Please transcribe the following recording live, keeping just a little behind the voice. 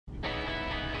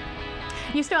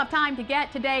You still have time to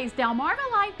get today's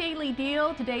Delmarva Life Daily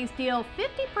Deal. Today's deal,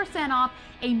 50% off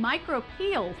a micro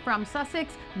peel from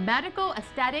Sussex Medical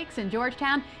Aesthetics in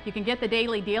Georgetown. You can get the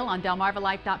daily deal on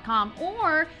delmarvalife.com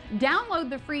or download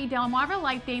the free Delmarva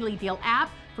Life Daily Deal app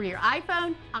for your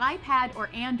iPhone, iPad, or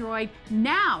Android.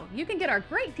 Now you can get our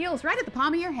great deals right at the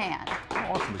palm of your hand.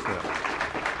 How awesome is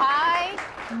that?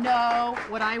 I know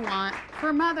what I want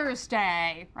for Mother's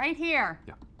Day. Right here.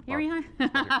 Yeah. Here we are.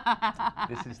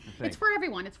 This is the thing. It's for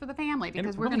everyone. It's for the family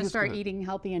because we're really going to is start good. eating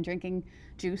healthy and drinking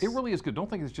juice. It really is good. Don't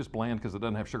think it's just bland because it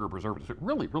doesn't have sugar preservatives. It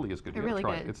really, really is good. You gotta really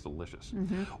try good. it. It's delicious.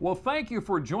 Well, thank you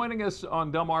for joining us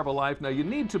on Delmarva Life. Now, you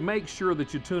need to make sure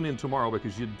that you tune in tomorrow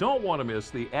because you don't want to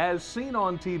miss the As Seen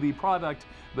on TV product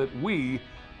that we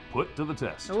put to the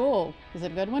test. Oh, is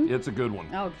it a good one? It's a good one.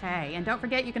 Okay, and don't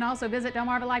forget you can also visit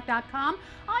delmarvalife.com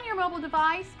on your mobile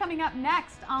device. Coming up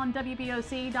next on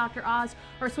WBOC, Dr. Oz,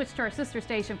 or switch to our sister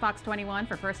station, Fox 21,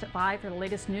 for First at 5 for the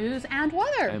latest news and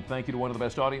weather. And thank you to one of the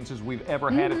best audiences we've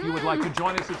ever had. If you would like to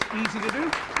join us, it's easy to do.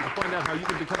 To find out how you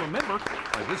can become a member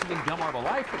by visiting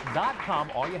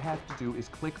delmarvalife.com. All you have to do is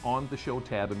click on the show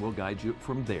tab and we'll guide you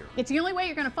from there. It's the only way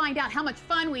you're going to find out how much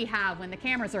fun we have when the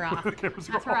cameras are off. The cameras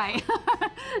are That's off. right.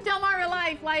 Delmarva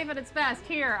Life, life at its best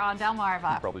here on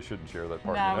Delmarva. Probably shouldn't share that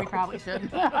part. No, you know? we probably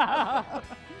shouldn't.